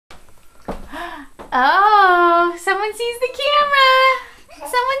Oh, someone sees the camera.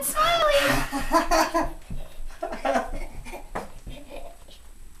 Someone's smiling.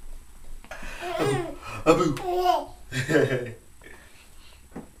 Abu.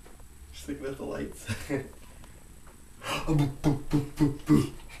 Just looking at the lights. Abu, boo, boo, boo,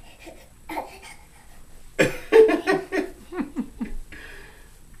 boo.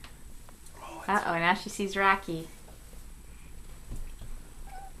 Uh-oh, now she sees Rocky.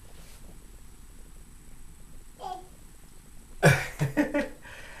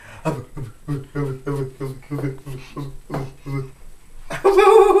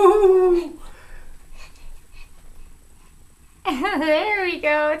 There we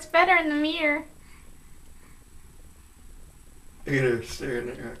go. It's better in the mirror. Look at her staring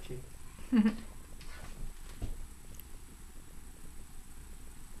at Rocky.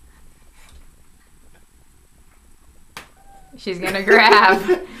 She's gonna grab.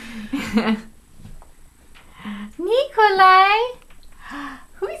 Nikolai!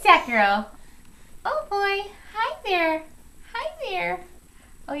 Who's that girl? Oh boy. Hi there. Hi there.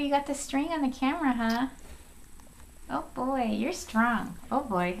 Oh, you got the string on the camera, huh? Oh boy, you're strong. Oh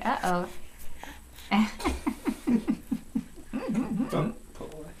boy. Uh-oh. Don't pull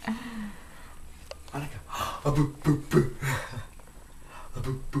away. Annika. Abu, boo, boo.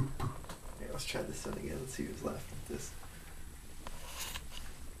 Abu, boo, boo. Okay, let's try this one again. Let's see who's laughing at this.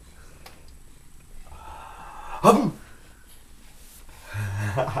 Abu.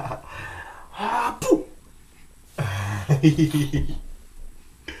 Abu. Abu.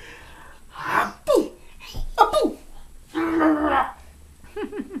 Abu.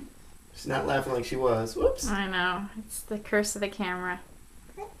 She's not laughing like she was. Whoops. I know. It's the curse of the camera.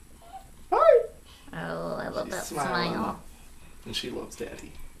 Hi. Oh, I love She's that smiling. smile. And she loves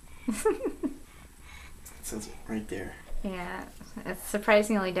Daddy. It says it right there. Yeah. It's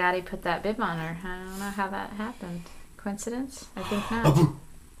surprisingly Daddy put that bib on her. I don't know how that happened. Coincidence? I think not. Abu.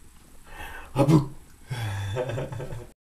 Abu.